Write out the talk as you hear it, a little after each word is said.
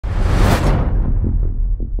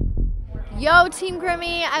Yo, Team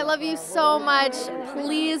Grimmie, I love you so much.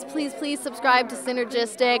 Please, please, please subscribe to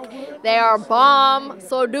Synergistic. They are bomb,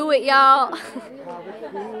 so do it, y'all.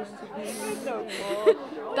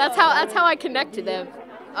 That's how I connect to them.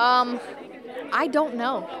 I don't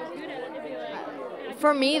know.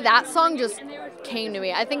 For me, that song just came to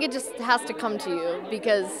me. I think it just has to come to you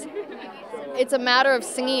because it's a matter of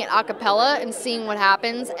singing it a cappella and seeing what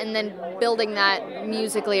happens and then building that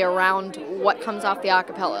musically around what comes off the a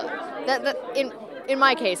cappella. That in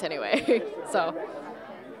my case anyway. So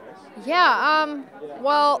yeah,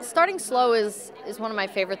 well, starting slow is one of my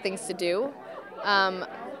favorite things to do.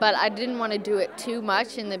 But I didn't want to do it too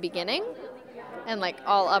much in the beginning and like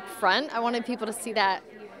all up front. I wanted people to see that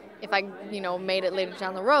if I, made it later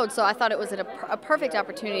down the road. So I thought it was a perfect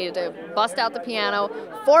opportunity to bust out the piano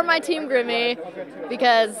for my Team Grimmie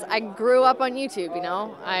because I grew up on YouTube,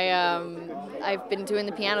 I've been doing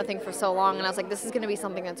the piano thing for so long and I was like, this is going to be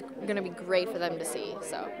something that's going to be great for them to see,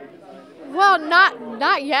 so. Well,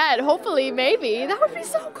 not yet. Hopefully, maybe. That would be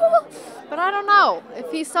so cool. But I don't know.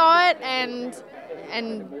 If he saw it and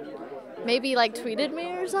maybe like tweeted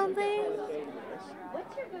me or something.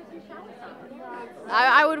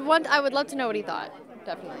 I would love to know what he thought,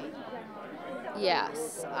 definitely.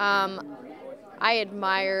 Yes. I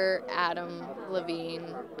admire Adam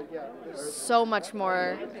Levine so much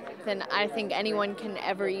more than I think anyone can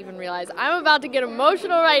ever even realize. I'm about to get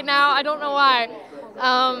emotional right now. I don't know why.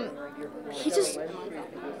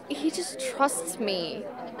 He just trusts me.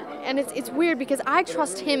 And it's weird because I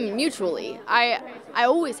trust him mutually. I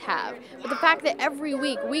always have. But the fact that every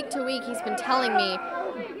week to week, he's been telling me,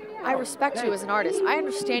 I respect you as an artist. I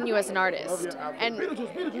understand you as an artist. And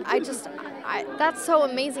that's so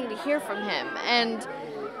amazing to hear from him. And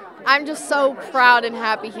I'm just so proud and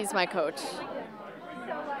happy he's my coach.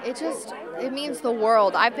 It means the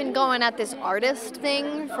world. I've been going at this artist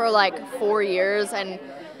thing for like 4 years and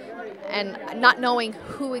not knowing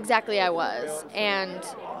who exactly I was. And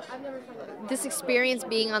this experience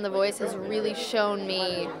being on The Voice has really shown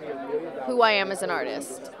me who I am as an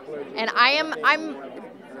artist. And I'm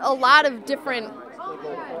a lot of different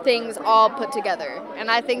things all put together, and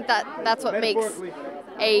I think that's what makes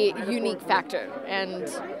a unique factor.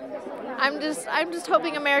 And I'm just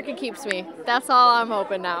hoping America keeps me. That's all I'm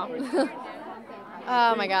hoping now.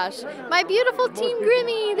 Oh my gosh, my beautiful Team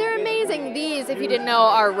Grimmie, they're amazing. These, if you didn't know,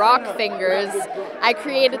 are rock fingers. I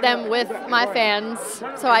created them with my fans,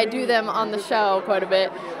 so I do them on the show quite a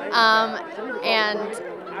bit. And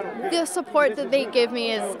the support that they give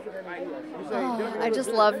me is, I just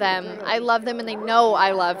love them. I love them and they know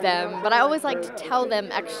I love them, but I always like to tell them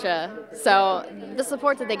extra. So the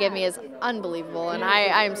support that they give me is unbelievable and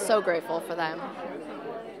I am so grateful for them.